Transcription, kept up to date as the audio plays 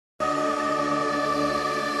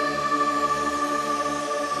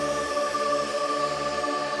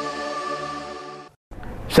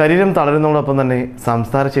ശരീരം തളരുന്നതോടൊപ്പം തന്നെ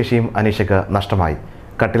സംസാരശേഷിയും അനീഷയ്ക്ക് നഷ്ടമായി.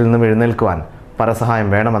 കട്ടിൽ നിന്നും എഴുന്നേൽക്കുവാൻ പരസഹായം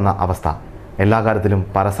വേണമെന്ന അവസ്ഥ, എല്ലാ കാര്യത്തിലും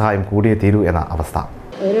പരസഹായം കൂടിയേ തീരൂ എന്ന അവസ്ഥ.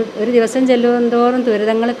 ഒരു ദിവസം ചെല്ലുന്തോറും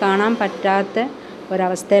ദുരിതങ്ങൾ കാണാൻ പറ്റാത്ത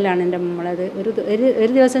ഒരവസ്ഥയിലാണ് എൻ്റെ മോളത്.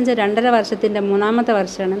 ഒരു ദിവസം 2.5 വർഷത്തിൻ്റെ 3ാമത്തെ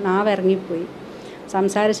വർഷമാണ്. നാവ് ഇറങ്ങിപ്പോയി,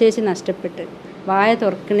 സംസാരശേഷി നഷ്ടപ്പെട്ട്, വായ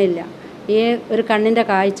തുറക്കണില്ല, ഒരു കണ്ണിൻ്റെ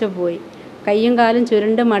കാഴ്ച പോയി, കയ്യും കാലും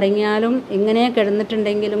ചുരുണ്ട് മടങ്ങിയാലും ഇങ്ങനെ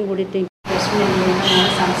കിടന്നിട്ടുണ്ടെങ്കിലും കൂടിയിട്ട് പ്രശ്നമില്ല. എൻ്റെ മോളെ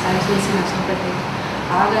സംസാരശേഷി നഷ്ടപ്പെട്ട്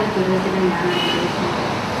ആകെ ഒരു ദുരിതത്തിലും ഞാൻ അനുഭവിക്കുന്നത്.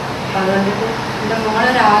 അപ്പോൾ അതുകൊണ്ടിട്ട് എൻ്റെ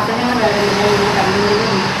മോളൊരാഗ്രഹം വരുന്നത് കണ്ണൂരിൽ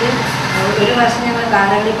വിറ്റ് 1 വർഷം ഞങ്ങൾ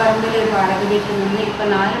കാലടി പറമ്പിൽ ഒരു വാടക വീട്ടിൽ നിന്ന് ഇപ്പോൾ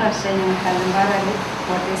 4 വർഷമായി ഞങ്ങൾ കല്ലമ്പാറയിൽ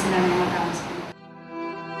ക്വാർട്ടേഴ്സിലാണ് ഞങ്ങൾ താമസിക്കുന്നത്.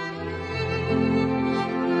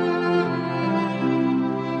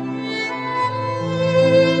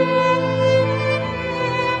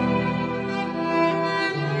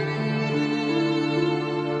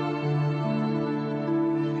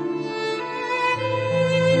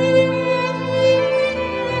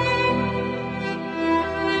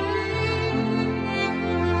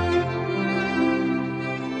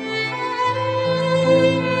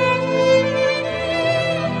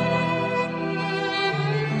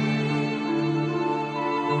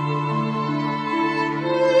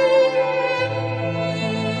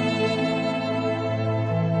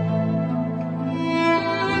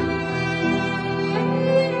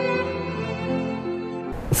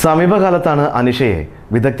 സമീപകാലത്താണ് അനിഷയെ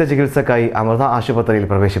വിദഗ്ധ ചികിത്സക്കായി അമൃത ആശുപത്രിയിൽ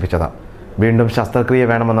പ്രവേശിപ്പിച്ചത്. വീണ്ടും ശസ്ത്രക്രിയ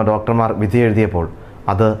വേണമെന്ന് ഡോക്ടർമാർ വിധി എഴുതിയപ്പോൾ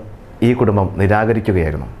അത് ഈ കുടുംബം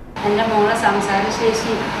നിരാകരിക്കുകയായിരുന്നു. എൻ്റെ മോളെ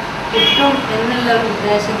സംസാരശേഷി കിട്ടും എന്നുള്ള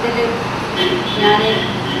ഉദ്ദേശത്തിൽ ഞാൻ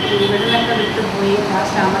ഇവിടെ നിന്നൊക്കെ വിട്ടുപോയി.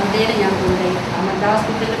 ലാസ്റ്റ് അമൃതയിൽ ഞാൻ കൊണ്ടുപോയി. അമൃത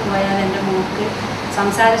ഹോസ്പിറ്റലിൽ പോയാൽ എൻ്റെ മോൾക്ക്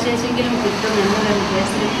സംസാരശേഷിയെങ്കിലും കിട്ടും എന്നുള്ള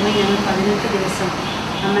ഉദ്ദേശത്തിൽ പോയി. ഞങ്ങൾ 18 ദിവസം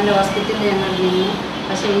അമ്മൻ്റെ ഹോസ്പിറ്റലിൽ ഞങ്ങൾ നിന്നു.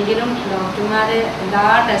 പക്ഷേ എങ്കിലും ഡോക്ടർമാർ എല്ലാ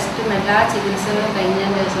ടെസ്റ്റും എല്ലാ ചികിത്സകളും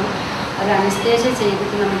കഴിഞ്ഞതിന് ശേഷം ഒരു അനസ്തേഷ്യ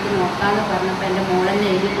ചെയ്തിട്ട് നമുക്ക് നോക്കാമെന്ന് പറഞ്ഞപ്പോൾ എൻ്റെ മോളെന്നെ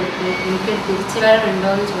എഴുതി കൊടുത്തു. എനിക്ക് തിരിച്ചു വരവുണ്ടോ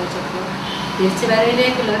എന്ന് ചോദിച്ചപ്പോൾ തിരിച്ചു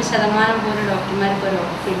വരവിലേക്കുള്ള 1% പോലും ഡോക്ടർമാർക്ക് ഒരു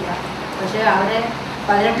ഉറപ്പില്ല. പക്ഷേ അവിടെ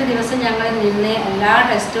 18 ദിവസം ഞങ്ങൾ നിന്ന് എല്ലാ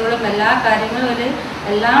ടെസ്റ്റുകളും എല്ലാ കാര്യങ്ങളും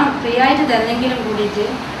എല്ലാം ഫ്രീ ആയിട്ട് തന്നെങ്കിലും കൂടിയിട്ട്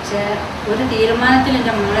പക്ഷേ ഒരു തീരുമാനത്തിൽ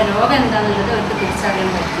എൻ്റെ മോളെ രോഗം എന്താണെന്നുള്ളത് അവർക്ക്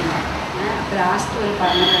തിരിച്ചറിയാൻ പറ്റില്ല. അപ്പോൾ ലാസ്റ്റ് ഒരു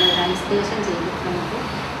പറഞ്ഞതാണ് അനസ്തേഷ്യ ചെയ്തിട്ട് നമുക്ക്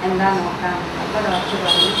എന്താ നോക്കാം. അപ്പോൾ ഡോക്ടർ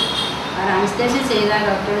പറഞ്ഞു അനസ്തേഷ്യ ചെയ്താൽ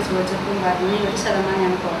ഡോക്ടറോട് ചോദിച്ചപ്പോൾ പറഞ്ഞ് 1%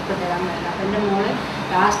 ഞങ്ങൾക്ക് ഉറപ്പ് തരാൻ പറ്റില്ല. അപ്പോൾ എൻ്റെ മോള്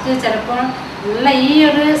ലാസ്റ്റ് ചിലപ്പോൾ ഉള്ള ഈ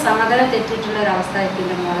ഒരു സമതല തെറ്റിയിട്ടുള്ള ഒരു അവസ്ഥ ആയിരിക്കും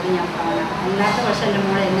എൻ്റെ മോളത് ഞാൻ കാണാം. അല്ലാത്ത പക്ഷേ എൻ്റെ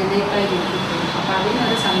മോളെ എന്നേക്കായി ജീവിക്കും. അപ്പോൾ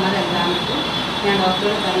അതിനൊരു സമ്മതം ഇല്ലാന്നിട്ട് ഞാൻ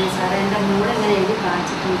ഡോക്ടറോട് പറഞ്ഞു, സാറേ എൻ്റെ മോള് ഇങ്ങനെ എഴുതി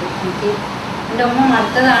കാണിച്ചിട്ടുണ്ട്, എനിക്ക് എൻ്റെ ഉമ്മ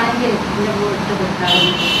മടുത്തതാണെങ്കിൽ എൻ്റെ മോൾ ഇട്ട്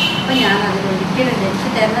കൊടുക്കാറുണ്ട്. അപ്പോൾ ഞാൻ അതിലൊരിക്കലും എനിക്ക്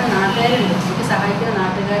തരുന്ന നാട്ടുകാരുണ്ട്, എനിക്ക് സഹായിക്കുന്ന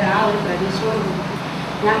നാട്ടുകാർ ആ ഒരു പ്രതീക്ഷയോട് കൂടി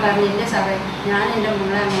ഞാൻ പറഞ്ഞില്ല സാറേ, ഞാൻ എൻ്റെ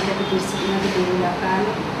മോളെ അങ്ങോട്ടേക്ക് തിരിച്ചിട്ട് തരില്ല.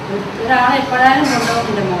 കാരണം ഒരാളെ എപ്പോഴായാലും കൊണ്ടുപോകും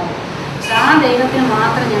എൻ്റെ മോളെ. പക്ഷെ ആ ദൈവത്തിന്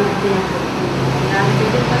മാത്രം ഞാൻ വിട്ട് ഞാൻ കൊടുക്കുന്നു. ഞാൻ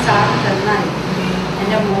ഇതിപ്പോൾ സാറിന് തന്നാൽ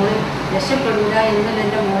എൻ്റെ മോള് രക്ഷപ്പെടില്ല എന്നുള്ള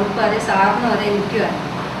എൻ്റെ മോൾക്കും അതേ സാറിനും അതേ എനിക്കുമാണ്.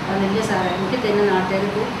 അതല്ലേ സാറേ, എനിക്ക് തന്നെ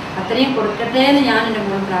നാട്ടുകാർക്ക് അത്രയും കൊടുക്കട്ടെ എന്ന് ഞാൻ എൻ്റെ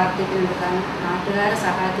മോൾ പ്രാർത്ഥിക്കുന്നുണ്ട്. കാരണം നാട്ടുകാരുടെ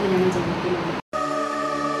സഹായത്തിൽ ഞങ്ങൾ ജീവിക്കുന്നുണ്ട്.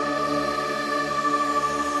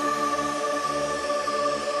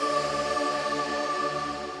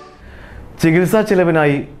 ചികിത്സാ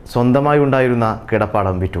ചിലവിനായി സ്വന്തമായി ഉണ്ടായിരുന്ന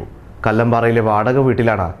കിടപ്പാടം വിറ്റു. കല്ലമ്പാറയിലെ വാടക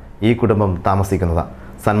വീട്ടിലാണ് ഈ കുടുംബം താമസിക്കുന്നത്.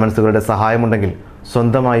 സന്മനസ്സുകളുടെ സഹായമുണ്ടെങ്കിൽ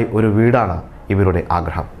സ്വന്തമായി ഒരു വീടാണ് ഇവരുടെ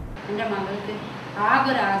ആഗ്രഹം. എൻ്റെ മകൾക്ക് ആകെ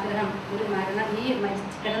ഒരു ആഗ്രഹം, ഒരു മരണം, ഈ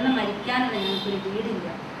കിടന്ന് മരിക്കാനുള്ള ഞങ്ങൾക്കൊരു വീടില്ല.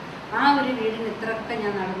 ആ ഒരു വീടിന് ഇത്രയൊക്കെ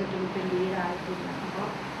ഞാൻ നടന്നിട്ട് എനിക്കൊരു വീടായിട്ടില്ല. അപ്പോൾ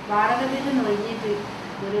വാടക വീട്ടിൽ നിന്ന് ഒഴിഞ്ഞിട്ട്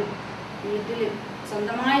ഒരു വീട്ടിൽ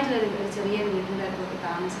സ്വന്തമായിട്ടൊരു ചെറിയ വീടിൻ്റെ അടുത്തോട്ട്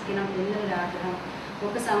താമസിക്കണം എന്നൊരാഗ്രഹം,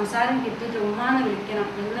 ഒക്കെ സംസാരം കിട്ടിയിട്ട് ഉമ്മാന്ന് വിളിക്കണം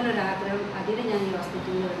എന്നുള്ളൊരാഗ്രഹം, അതിൽ ഞാൻ ഈ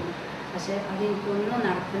ഹോസ്പിറ്റലിൽ വരുന്നു. പക്ഷേ അതെനിക്കൊന്നും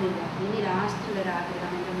നടക്കുന്നില്ല. ഇനി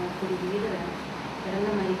ലാസ്റ്റുള്ളൊരാഗ്രഹം എൻ്റെ മോൾക്കൊരു വീട് വേണം.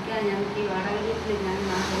 കിടന്ന് മരിക്കാൻ ഞങ്ങൾക്ക് ഈ വാടക വീട്ടിൽ ഞാൻ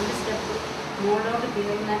 2 സ്റ്റെപ്പ് മോളോട്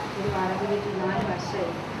കയറുന്ന ഒരു വാടക വീട്ടിൽ 4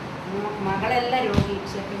 വർഷമായി. മകളെല്ലാം രോഗി.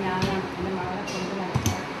 പക്ഷേ ഞാനാണ് എൻ്റെ മകളെ കൊണ്ട്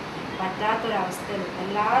നടക്കാൻ പറ്റാത്തൊരവസ്ഥയിൽ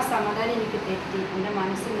എല്ലാ സമതലും എനിക്ക് തെറ്റി. എൻ്റെ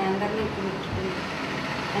മനസ്സിൽ നിയന്ത്രണം വിട്ടിട്ട്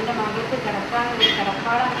എൻ്റെ മകൾക്ക് കിടക്കാനൊരു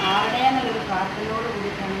കിടപ്പാടം ആവണേ എന്നുള്ളൊരു പ്രാർത്ഥനയോട്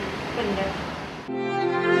കൂടിയിട്ടാണ് ഇപ്പം എൻ്റെ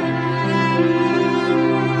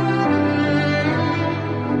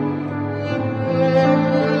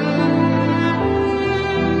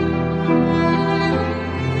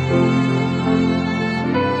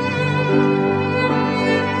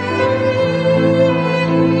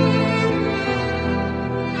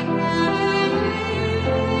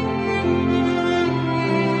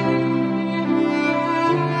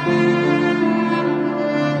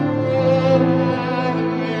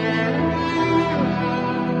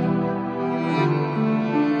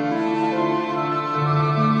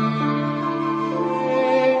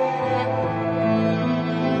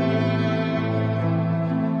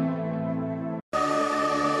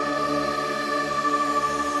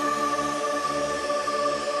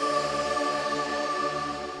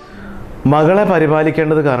മകളെ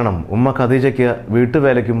പരിപാലിക്കേണ്ടത് കാരണം ഉമ്മ ഖദീജയ്ക്ക്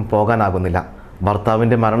വീട്ടുവേലയ്ക്കും പോകാനാകുന്നില്ല.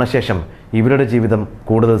 ഭർത്താവിൻ്റെ മരണശേഷം ഇവരുടെ ജീവിതം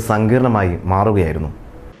കൂടുതൽ സങ്കീർണമായി മാറുകയായിരുന്നു.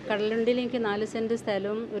 കടലുണ്ടിയിൽ എനിക്ക് 4 സെൻറ്റ്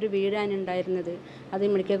സ്ഥലവും ഒരു വീടാണ് ഉണ്ടായിരുന്നത്. അത്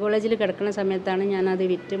മെഡിക്കൽ കോളേജിൽ കിടക്കുന്ന സമയത്താണ് ഞാനത്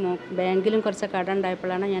വിറ്റ് ബാങ്കിലും കുറച്ച് കട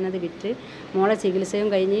ഉണ്ടായപ്പോഴാണ് ഞാനത് വിറ്റ് മോളെ ചികിത്സയും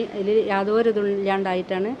കഴിഞ്ഞ് അതിൽ യാതൊരു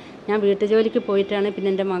ഇല്ലാണ്ടായിട്ടാണ് ഞാൻ വീട്ടുജോലിക്ക് പോയിട്ടാണ് പിന്നെ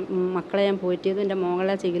എൻ്റെ മക്കളെ ഞാൻ പോറ്റിയതും എൻ്റെ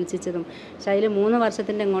മോളെ ചികിത്സിച്ചതും. പക്ഷേ അതിൽ 3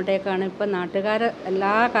 വർഷത്തിൻ്റെ ഇങ്ങോട്ടേക്കാണ് ഇപ്പം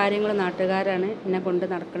എല്ലാ കാര്യങ്ങളും നാട്ടുകാരാണ് എന്നെ കൊണ്ട്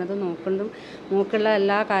നടക്കുന്നതും നോക്കുള്ള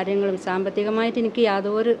എല്ലാ കാര്യങ്ങളും. സാമ്പത്തികമായിട്ട് എനിക്ക്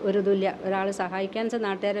യാതൊരു ഇതുമില്ല. ഒരാൾ സഹായിക്കാൻ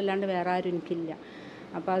നാട്ടുകാരല്ലാണ്ട് വേറെ ആരും എനിക്കില്ല.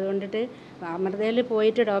 അപ്പോൾ അതുകൊണ്ടിട്ട് അമൃതയിൽ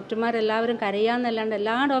പോയിട്ട് ഡോക്ടർമാരെല്ലാവരും കരയാമെന്നല്ലാണ്ട്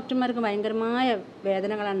എല്ലാ ഡോക്ടർമാർക്കും ഭയങ്കരമായ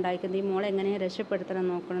വേദനകളാണ് ഉണ്ടായിരിക്കുന്നത്. ഈ മോളെ എങ്ങനെ രക്ഷപ്പെടുത്തണം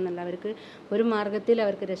നോക്കണം എന്നല്ല, അവർക്ക് ഒരു മാർഗ്ഗത്തിൽ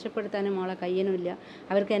അവർക്ക് രക്ഷപ്പെടുത്താനും മോളെ കഴിയണമില്ല.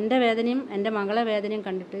 അവർക്ക് എൻ്റെ വേദനയും എൻ്റെ മകളെ വേദനയും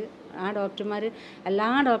കണ്ടിട്ട്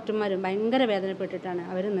എല്ലാ ഡോക്ടർമാരും ഭയങ്കര വേദനപ്പെട്ടിട്ടാണ്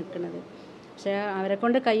അവർ നിൽക്കുന്നത്. പക്ഷേ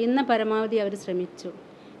അവരെക്കൊണ്ട് കഴിയുന്ന പരമാവധി അവർ ശ്രമിച്ചു.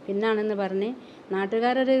 പിന്നാണെന്ന് പറഞ്ഞ്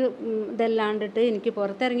നാട്ടുകാരൊരു ഇതല്ലാണ്ടിട്ട് എനിക്ക്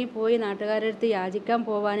പുറത്തിറങ്ങിപ്പോയി നാട്ടുകാരുടെ അടുത്ത് യാചിക്കാൻ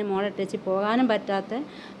പോകാനും മോളെ ടച്ച് പോകാനും പറ്റാത്ത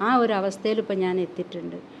ആ ഒരു അവസ്ഥയിൽ ഇപ്പം ഞാൻ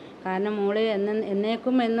എത്തിയിട്ടുണ്ട്. കാരണം മോള്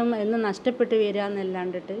എന്നും നഷ്ടപ്പെട്ട് വരിക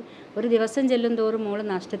എന്നല്ലാണ്ടിട്ട് ഒരു ദിവസം ചെല്ലും തോറും മോള്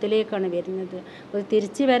നഷ്ടത്തിലേക്കാണ് വരുന്നത്. ഒരു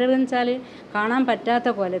തിരിച്ച് വരവെന്ന് വെച്ചാൽ കാണാൻ പറ്റാത്ത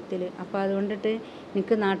കോലത്തിൽ. അപ്പോൾ അതുകൊണ്ടിട്ട്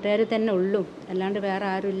എനിക്ക് നാട്ടുകാർ തന്നെ ഉള്ളൂ, അല്ലാണ്ട് വേറെ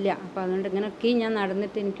ആരുമില്ല. അപ്പോൾ അതുകൊണ്ട് ഇങ്ങനെയൊക്കെ ഞാൻ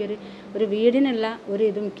നടന്നിട്ട് ഒരു വീടിനുള്ള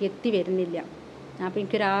ഇതും എനിക്ക് എത്തി വരുന്നില്ല. അപ്പോൾ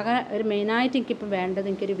ഒരു മെയിനായിട്ട് എനിക്കിപ്പം വേണ്ടത്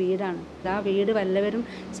എനിക്കൊരു വീടാണ്. ആ വീട് വല്ലവരും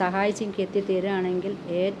സഹായിച്ച് എനിക്ക് എത്തിത്തരുകയാണെങ്കിൽ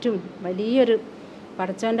ഏറ്റവും വലിയൊരു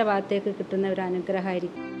പടച്ചവൻ്റെ ഭാഗത്തേക്ക് കിട്ടുന്ന ഒരു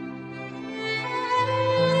അനുഗ്രഹമായിരിക്കും.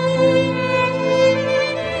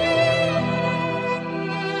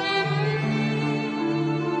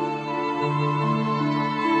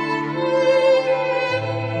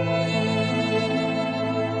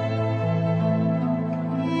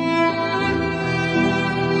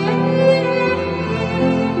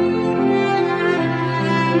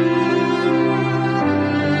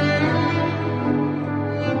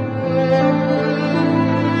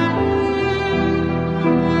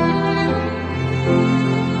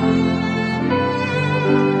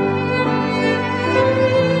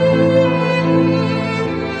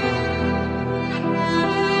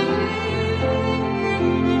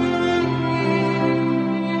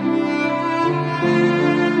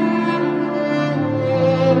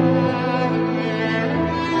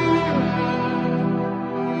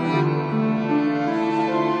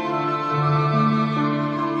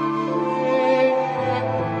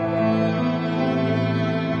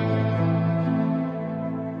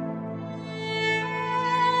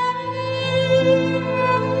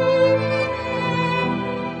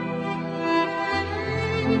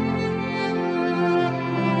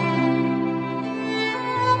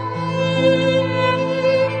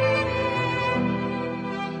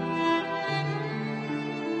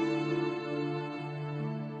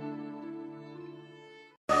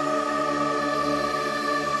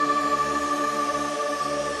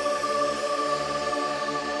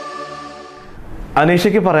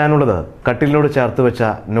 അനീഷയ്ക്ക് പറയാനുള്ളത് കട്ടിലിനോട് ചേർത്ത് വെച്ച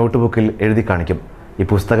നോട്ട്ബുക്കിൽ എഴുതി കാണിക്കും. ഈ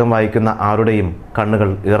പുസ്തകം വായിക്കുന്ന ആരുടെയും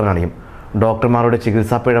കണ്ണുകൾ ഈറനണിയും. ഡോക്ടർമാരുടെ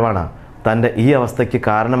ചികിത്സാ പിഴവാണ് തൻ്റെ ഈ അവസ്ഥയ്ക്ക്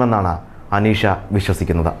കാരണമെന്നാണ് അനീഷ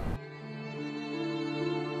വിശ്വസിക്കുന്നത്.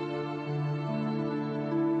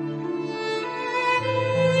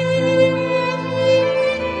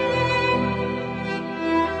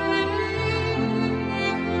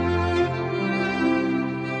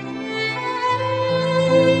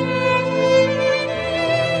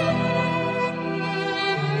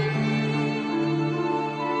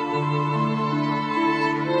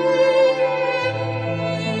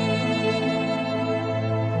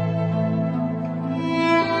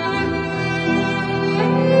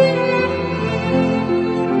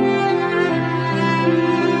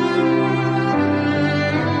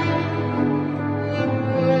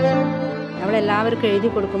 എല്ലാവർക്കും എഴുതി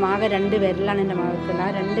കൊടുക്കും. ആകെ 2 വിരലാണ് എൻ്റെ മകൾക്കുള്ളത്. ആ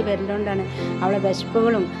 2 വിരലുകൊണ്ടാണ് അവളെ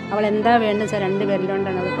വിശപ്പുകളും അവളെന്താ വേണ്ടത് വെച്ചാൽ 2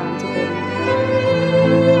 വിരലുകൊണ്ടാണ് അവൾ കാണിച്ചു തരുന്നത്.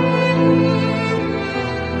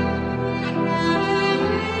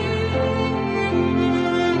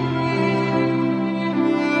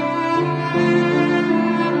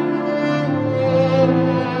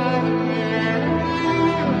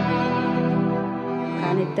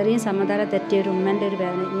 ഇത്രയും സമാധാനം തെറ്റിയ ഒരു ഉമ്മൻ്റെ ഒരു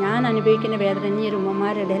വേദന, ഞാൻ അനുഭവിക്കുന്ന വേദന ഇനി ഒരു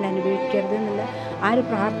ഉമ്മമാരുടെ ഇടയിൽ അനുഭവിക്കരുത് എന്നുള്ള ആ ഒരു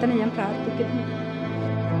പ്രാർത്ഥന ഞാൻ പ്രാർത്ഥിക്കുന്നു.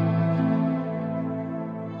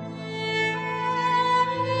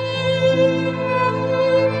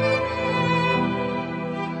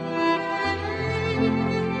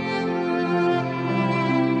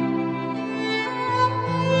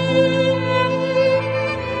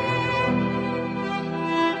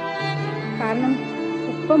 കാരണം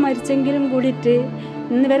ഉപ്പ മരിച്ചെങ്കിലും കൂടിയിട്ട്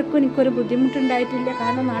ഇന്ന് വരെക്കും എനിക്കൊരു ബുദ്ധിമുട്ടുണ്ടായിട്ടില്ല.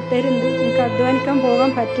 കാരണം നാട്ടുകാരുണ്ട്, എനിക്ക് അധ്വാനിക്കാൻ പോകാൻ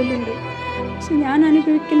പറ്റലുണ്ട്. പക്ഷെ ഞാൻ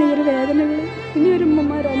അനുഭവിക്കുന്ന ഈ ഒരു വേദനകൾ ഇനി ഒരു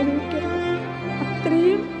ഉമ്മമാർ അനുഭവിക്കരുത്.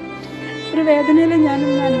 അത്രയും ഒരു വേദനയിൽ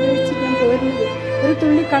ഞാനൊന്ന് അനുഭവിച്ച് ഞാൻ പോരുന്നത്. ഒരു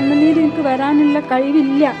തുള്ളി കണ്ണുനീര് എനിക്ക് വരാനുള്ള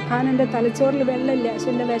കഴിവില്ല, കാരണം എൻ്റെ തലച്ചോറിൽ വെള്ളമില്ല. പക്ഷെ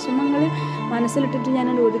എൻ്റെ വിഷമങ്ങൾ മനസ്സിലിട്ടിട്ട്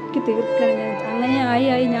ഞാനത് ഒതുക്കി തീർക്കണം. അങ്ങനെ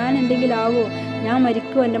ആയി ഞാൻ എന്തെങ്കിലും ആവോ, ഞാൻ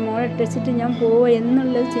മരിക്കുമോ, എൻ്റെ മോളെ ഇട്ടിച്ചിട്ട് ഞാൻ പോവോ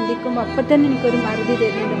എന്നുള്ളത് ചിന്തിക്കുമ്പോൾ അപ്പം തന്നെ എനിക്കൊരു മറുപടി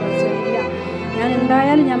തരുന്നുണ്ട് മനസ്സിലില്ല. ഞാൻ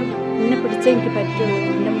എന്തായാലും എന്നെ പിടിച്ചേ എനിക്ക് പറ്റുള്ളൂ.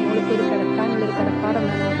 എൻ്റെ മോൾക്കൊരു കിടക്കാനുള്ളൊരു കിടപ്പാടം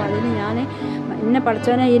വേണം. അപ്പോൾ അതിന് ഞാൻ എന്നെ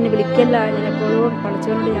പഠിച്ചവനെ എന്നെ വിളിക്കല്ല, ഞാൻ എപ്പോഴും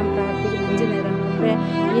പഠിച്ചവനോട് ഞാൻ പ്രാർത്ഥിക്കും 5 നേരം. അപ്പോൾ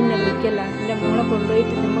എന്നെ വിളിക്കല്ല, എൻ്റെ മോളെ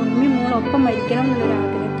കൊണ്ടുപോയിട്ട് നമ്മൾ മോളൊപ്പം മരിക്കണം എന്നുള്ളൊരു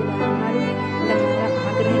ആഗ്രഹത്തിലാണ്. എന്നാലും എൻ്റെ മോളെ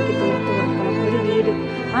ആഗ്രഹിക്ക് തീർത്ത് കൊടുക്കണം. ഒരു വീട്,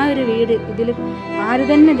 ആ ഒരു വീട് ഇതിൽ ആര്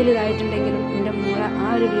തന്നെ ഇതിലിതായിട്ടുണ്ടെങ്കിലും എൻ്റെ മോളെ ആ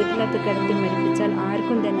ഒരു വീട്ടിനകത്ത് കിടത്തി മരിപ്പിച്ചാൽ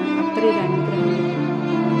ആർക്കും തന്നെ അത്രയൊരു അനുഗ്രഹം കിട്ടും.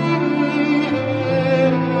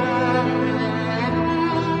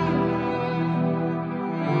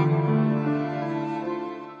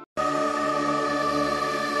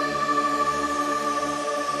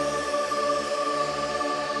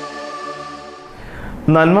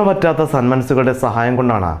 നന്മ പറ്റാത്ത സന്മനസ്സുകളുടെ സഹായം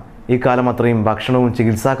കൊണ്ടാണ് ഈ കാലം അത്രയും ഭക്ഷണവും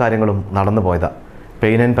ചികിത്സാ കാര്യങ്ങളും നടന്നു പോയത്.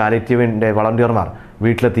 പെയിൻ ആൻഡ് പാലിയേറ്റീവിൻ്റെ വളണ്ടിയർമാർ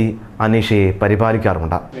വീട്ടിലെത്തി അനീഷയെ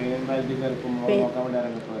പരിപാലിക്കാറുണ്ട്.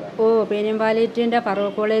 പെയിൻ ആൻഡ് പാലിയേറ്റീവിൻ്റെ പറവ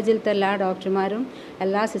കോളേജിലത്തെ എല്ലാ ഡോക്ടർമാരും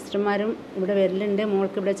എല്ലാ സിസ്റ്റർമാരും ഇവിടെ വരലുണ്ട്.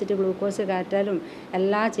 മോൾക്ക് ഇവിടെ വെച്ചിട്ട് ഗ്ലൂക്കോസ് കയറ്റാലും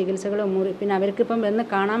എല്ലാ ചികിത്സകളും പിന്നെ അവർക്കിപ്പം വന്ന്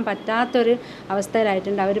കാണാൻ പറ്റാത്തൊരു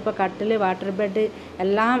അവസ്ഥയിലായിട്ടുണ്ട്. അവരിപ്പോൾ കട്ടിൽ, വാട്ടർ ബെഡ്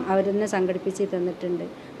എല്ലാം അവരിന്ന് സംഘടിപ്പിച്ച് തന്നിട്ടുണ്ട്.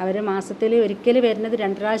 അവർ മാസത്തിൽ ഒരിക്കൽ വരുന്നത്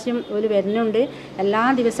 2 പ്രാവശ്യം ഒരു വരുന്നുണ്ട്. എല്ലാ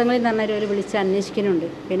ദിവസങ്ങളിലും തന്നെ അവർ വിളിച്ച് അന്വേഷിക്കുന്നുണ്ട്.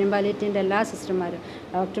 പെയിൻ ആൻഡ് പാലിയേറ്റീവിൻ്റെ എല്ലാ സിസ്റ്റർമാരും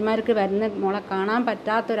ഡോക്ടർമാർക്ക് വരുന്ന മോളെ കാണാൻ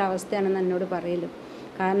പറ്റാത്തൊരവസ്ഥയാണെന്ന് എന്നോട് പറയലും.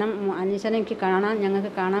 കാരണം അനീഷനെ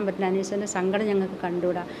ഞങ്ങൾക്ക് കാണാൻ പറ്റില്ല. അനീഷൻ്റെ സങ്കടം ഞങ്ങൾക്ക്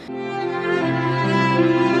കണ്ടുകൂടാ.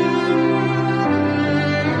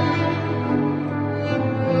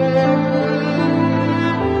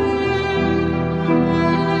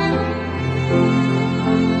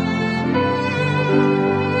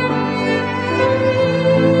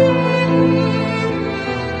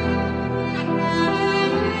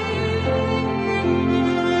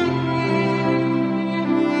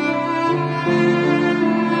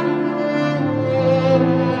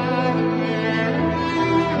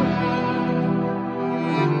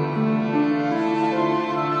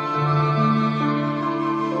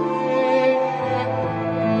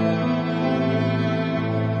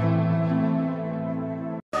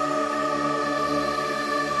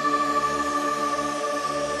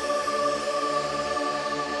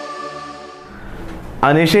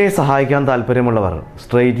 അനീഷയെ സഹായിക്കാൻ താല്പര്യമുള്ളവർ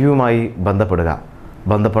സ്ട്രെയിറ്റ് വ്യൂവുമായി ബന്ധപ്പെടുക.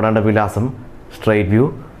 ബന്ധപ്പെടേണ്ട വിലാസം സ്ട്രെയിറ്റ് വ്യൂ,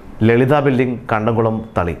 ലളിത ബിൽഡിംഗ്, കണ്ടംകുളം,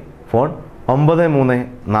 തളി. ഫോൺ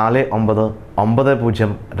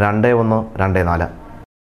 9349902124.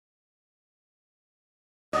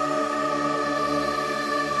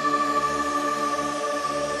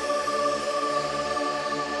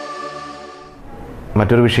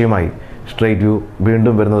 മറ്റൊരു വിഷയമായി സ്ട്രെയിറ്റ് വ്യൂ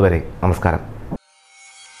വീണ്ടും വരുന്നതുവരെ നമസ്കാരം.